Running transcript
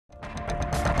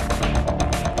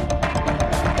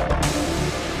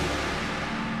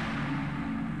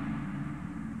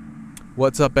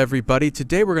What's up, everybody?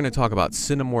 Today we're going to talk about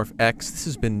Cinemorphx. This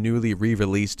has been newly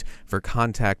re-released for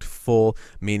Kontakt Full,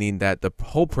 meaning that the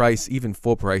whole price, even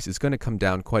full price, is going to come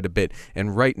down quite a bit,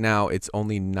 and right now it's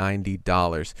only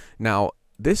 $90. Now,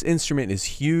 this instrument is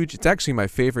huge. It's actually my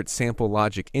favorite sample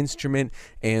logic instrument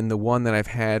and the one that I've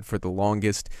had for the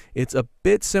longest. It's a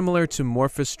bit similar to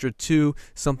Morphestra 2,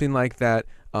 something like that.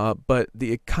 But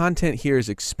the content here is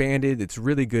expanded. It's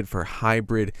really good for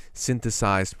hybrid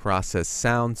synthesized process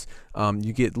sounds.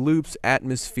 You get loops,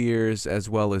 atmospheres, as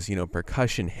well as,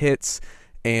 percussion hits.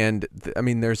 And I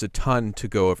mean, there's a ton to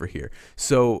go over here.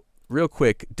 So real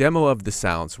quick, demo of the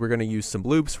sounds. We're going to use some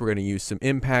loops. We're going to use some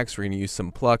impacts. We're going to use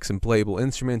some plucks and playable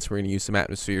instruments. We're going to use some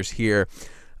atmospheres here.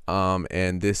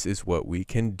 And this is what we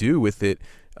can do with it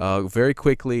very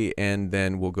quickly. And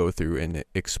then we'll go through and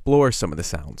explore some of the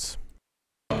sounds.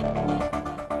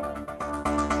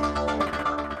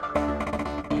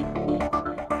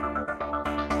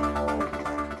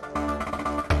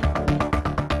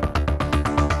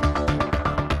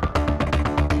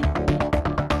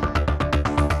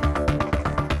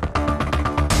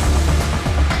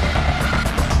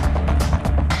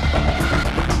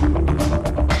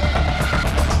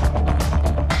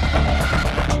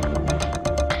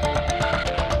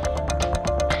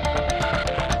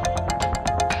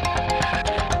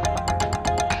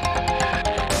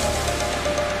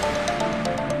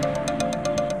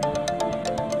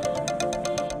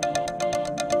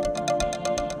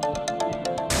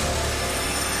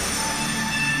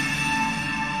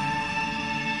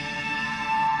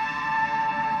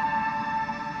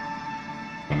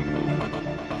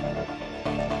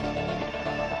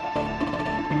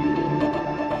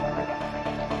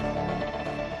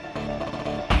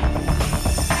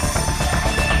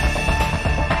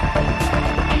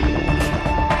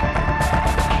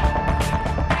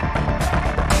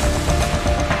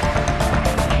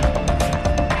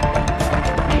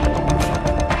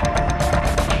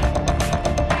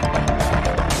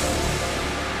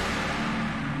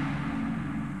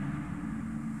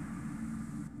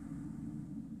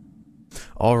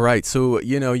 All right, so,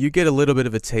 you get a little bit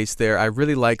of a taste there. I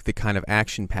really like the kind of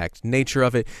action-packed nature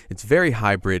of it. It's very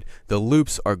hybrid. The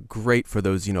loops are great for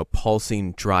those,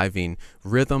 pulsing, driving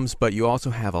rhythms, but you also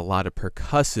have a lot of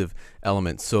percussive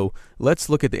elements. So let's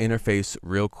look at the interface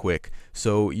real quick.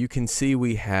 So you can see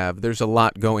there's a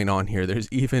lot going on here. There's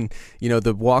even,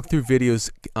 the walkthrough videos,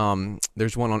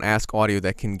 there's one on Ask Audio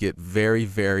that can get very,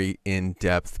 very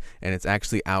in-depth, and it's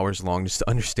actually hours long just to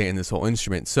understand this whole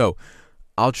instrument. So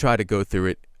I'll try to go through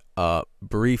it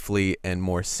briefly and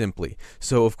more simply.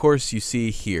 So of course you see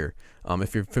here,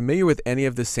 if you're familiar with any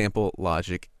of the sample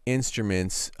logic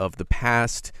instruments of the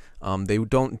past, they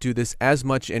don't do this as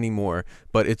much anymore,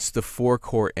 but it's the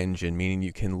 4-core engine, meaning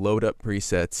you can load up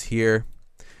presets here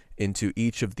into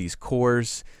each of these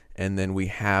cores, and then we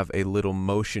have a little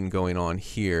motion going on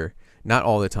here. Not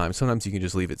all the time. Sometimes you can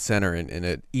just leave it center in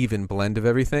an even blend of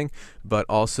everything, but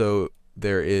also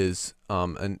there is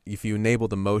if you enable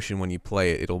the motion when you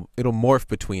play it, it'll morph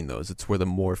between those. It's where the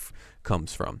morph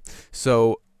comes from.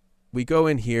 So we go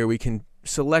in here, we can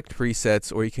select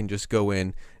presets, or you can just go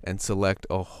in and select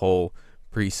a whole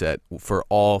preset for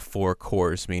all 4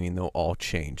 cores, meaning they'll all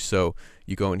change. So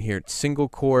you go in here, single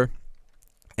core,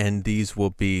 and these will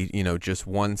be, just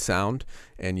one sound,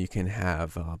 and you can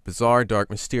have bizarre,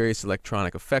 dark, mysterious,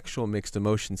 electronic, effectual, mixed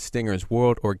emotion, stingers,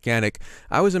 world, organic.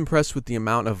 I was impressed with the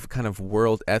amount of kind of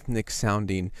world ethnic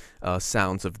sounding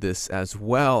sounds of this, as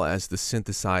well as the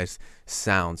synthesized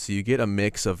sounds. So you get a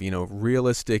mix of,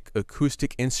 realistic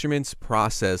acoustic instruments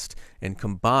processed and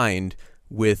combined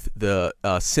with the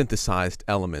synthesized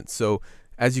elements. So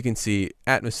as you can see,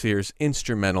 atmospheres,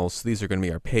 instrumentals, these are going to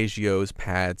be arpeggios,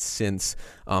 pads, synths,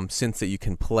 synths that you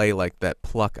can play like that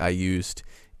pluck I used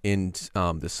in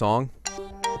the song.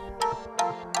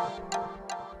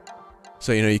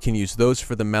 So, you can use those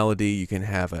for the melody. You can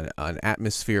have an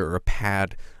atmosphere or a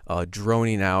pad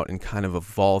droning out and kind of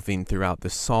evolving throughout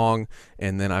the song.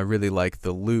 And then I really like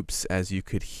the loops, as you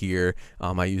could hear.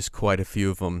 I used quite a few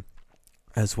of them,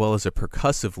 as well as a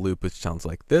percussive loop, which sounds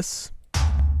like this.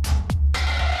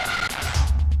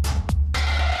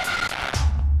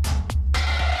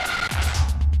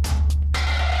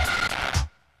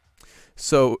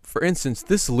 So, for instance,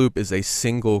 this loop is a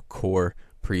single core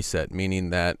preset, meaning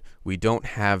that we don't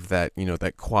have that,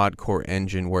 that quad core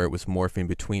engine where it was morphing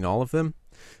between all of them.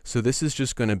 So this is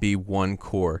just going to be one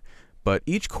core, but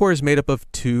each core is made up of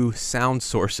 2 sound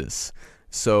sources.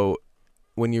 So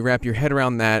when you wrap your head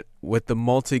around that, with the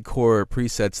multi-core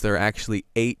presets, there are actually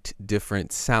 8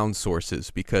 different sound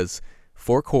sources because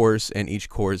 4 cores and each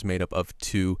core is made up of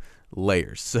 2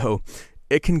 layers. So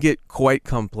it can get quite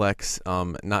complex,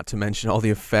 not to mention all the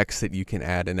effects that you can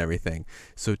add and everything.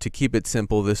 So to keep it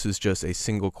simple, this is just a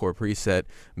single core preset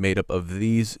made up of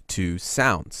these two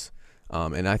sounds.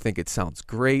 And I think it sounds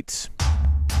great.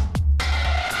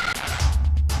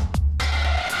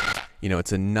 You know,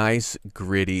 it's a nice,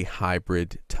 gritty,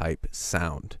 hybrid type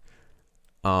sound.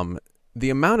 The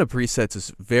amount of presets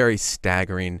is very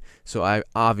staggering, so I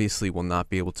obviously will not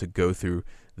be able to go through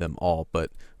them all,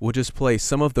 but we'll just play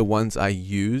some of the ones I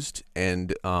used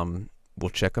and we'll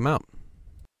check them out.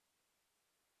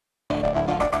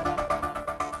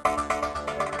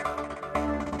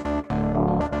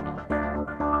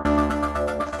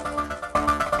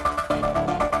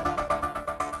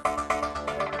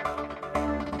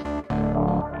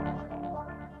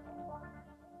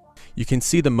 You can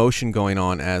see the motion going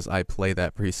on as I play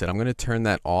that preset. I'm going to turn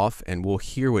that off and we'll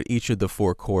hear what each of the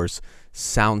four cores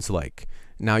sounds like.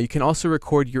 Now you can also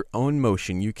record your own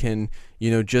motion. You can,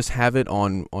 just have it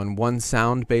on one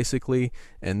sound basically,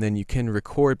 and then you can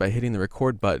record by hitting the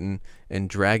record button and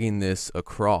dragging this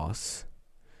across.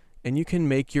 And you can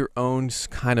make your own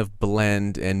kind of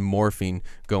blend and morphing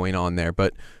going on there.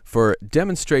 But for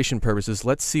demonstration purposes,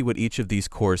 let's see what each of these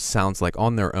cores sounds like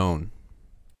on their own.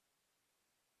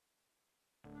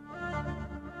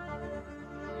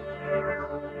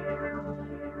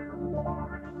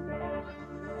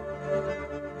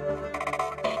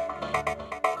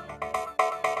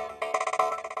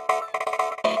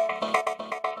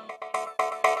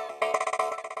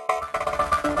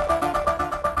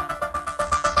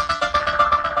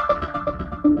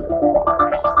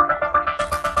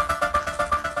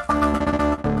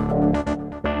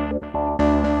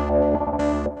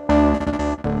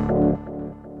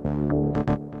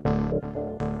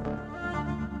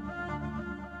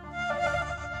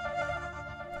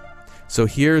 So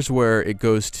here's where it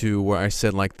goes to where I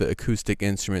said like the acoustic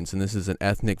instruments, and this is an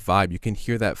ethnic vibe. You can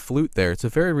hear that flute there. It's a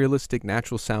very realistic,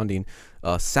 natural sounding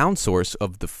sound source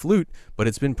of the flute, but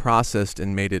it's been processed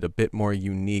and made it a bit more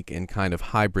unique and kind of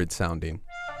hybrid sounding.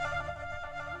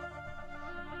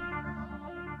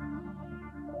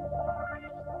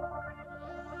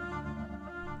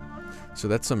 So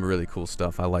that's some really cool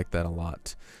stuff. I like that a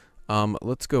lot.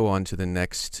 Let's go on to the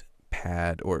next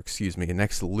pad, or excuse me, the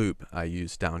next loop I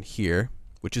use down here,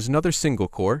 which is another single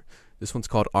core. This one's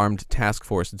called Armed Task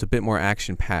Force. It's a bit more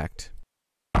action-packed.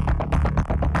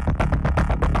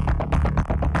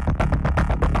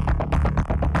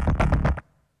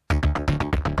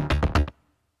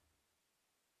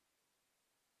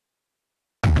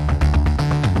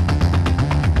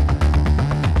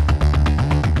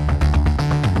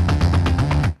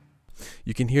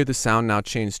 You can hear the sound now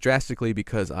change drastically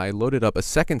because I loaded up a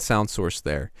second sound source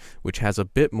there, which has a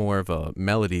bit more of a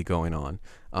melody going on.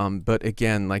 But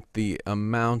again, like the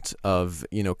amount of,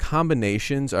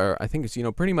 combinations are, I think it's,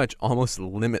 pretty much almost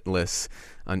limitless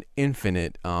and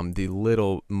infinite, the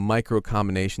little micro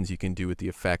combinations you can do with the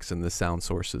effects and the sound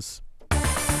sources.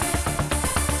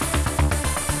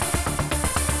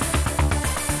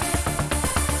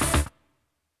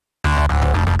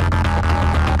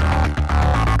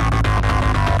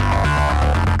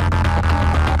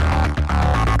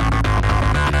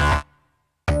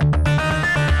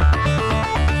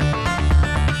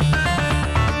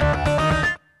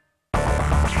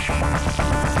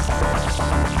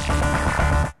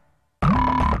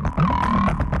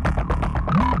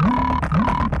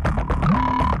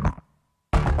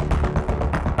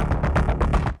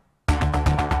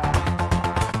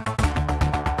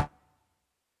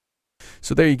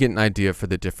 So there you get an idea for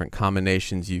the different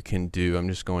combinations you can do. I'm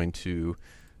just going to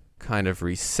kind of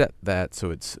reset that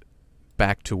so it's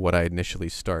back to what I initially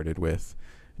started with.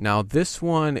 Now this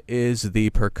one is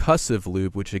the percussive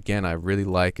loop, which again I really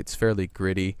like. It's fairly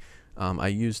gritty. I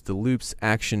used the loops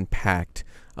action-packed,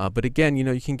 but again,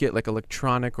 you can get like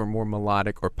electronic or more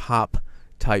melodic or pop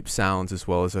type sounds, as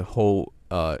well as a whole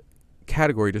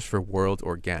category just for world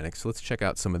organic. So let's check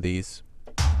out some of these.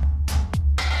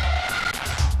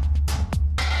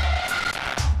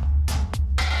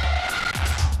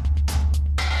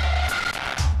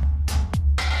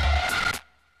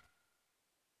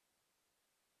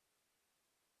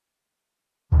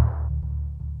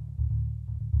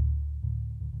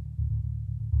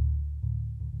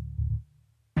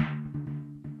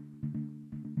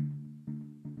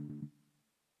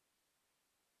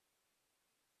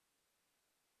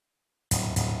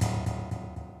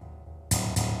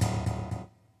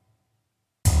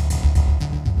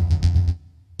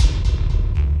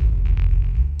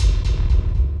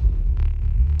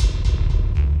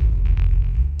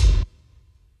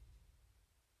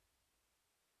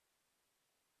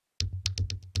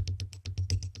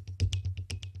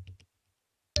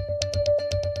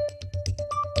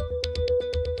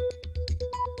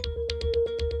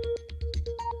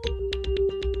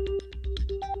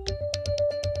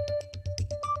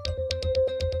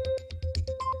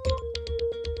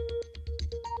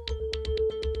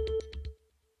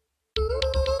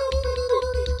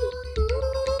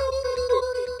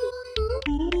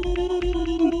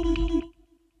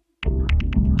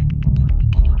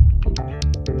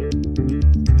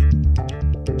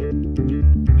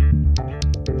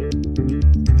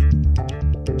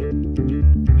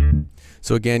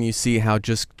 So again, you see how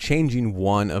just changing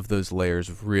one of those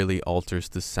layers really alters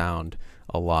the sound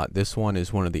a lot. This one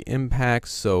is one of the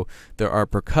impacts, so there are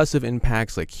percussive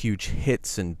impacts like huge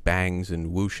hits and bangs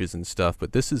and whooshes and stuff,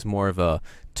 but this is more of a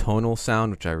tonal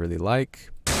sound, which I really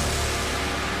like.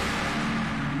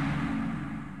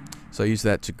 So I use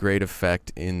that to great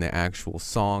effect in the actual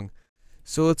song.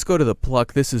 So let's go to the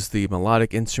pluck. This is the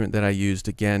melodic instrument that I used.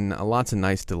 Again, lots of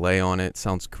nice delay on it.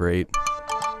 Sounds great.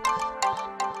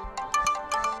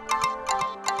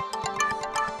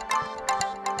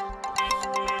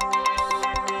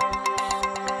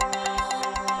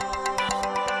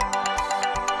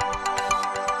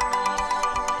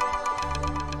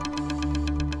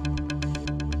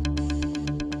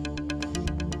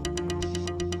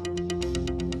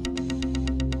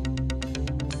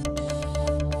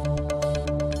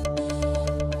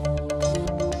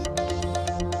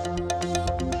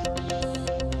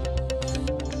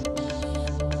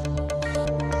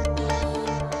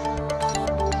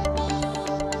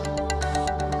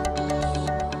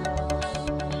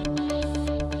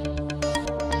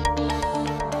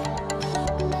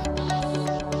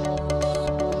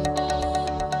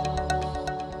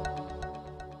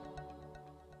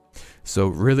 So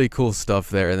really cool stuff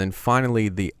there. And then finally,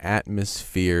 the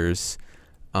atmospheres.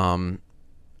 I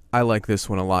like this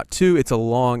one a lot too. It's a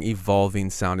long evolving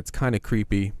sound. It's kind of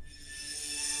creepy.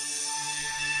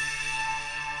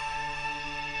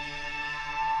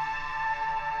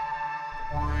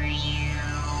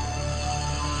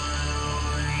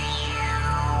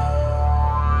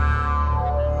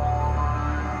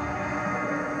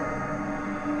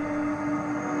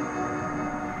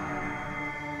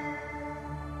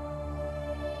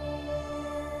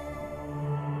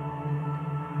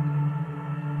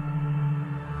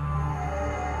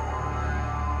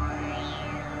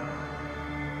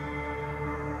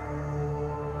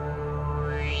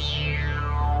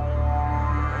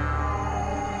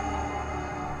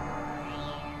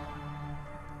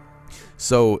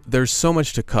 So there's so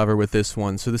much to cover with this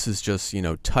one. So this is just, you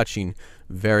know, touching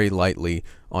very lightly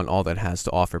on all that has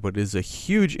to offer, but it is a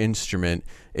huge instrument.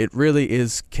 It really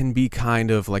can be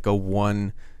kind of like a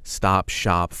one-stop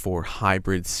shop for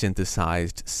hybrid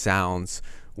synthesized sounds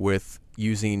with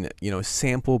using, you know,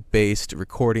 sample-based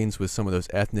recordings with some of those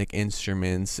ethnic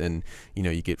instruments, and, you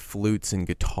know, you get flutes and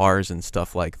guitars and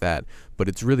stuff like that. But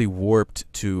it's really warped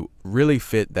to really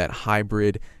fit that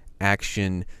hybrid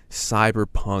action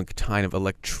cyberpunk kind of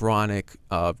electronic,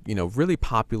 you know, really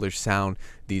popular sound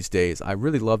these days. I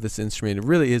really love this instrument. It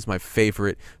really is my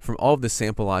favorite from all of the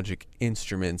Sample Logic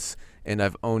instruments, and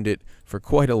I've owned it for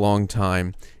quite a long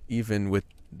time, even with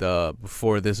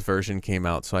before this version came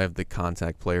out. So I have the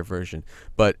Kontakt player version,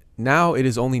 but now it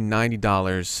is only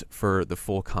 $90 for the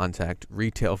full Kontakt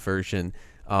retail version.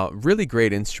 Really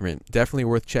great instrument, definitely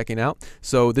worth checking out.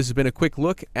 So this has been a quick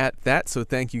look at that, so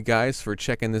thank you guys for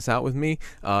checking this out with me.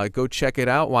 Go check it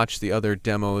out, watch the other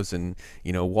demos and,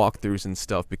 you know, walkthroughs and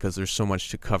stuff, because there's so much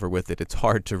to cover with it. It's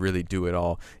hard to really do it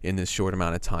all in this short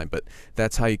amount of time, but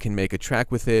that's how you can make a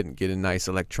track with it and get a nice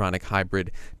electronic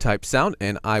hybrid type sound.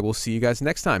 And I will see you guys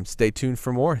next time. Stay tuned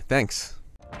for more. Thanks.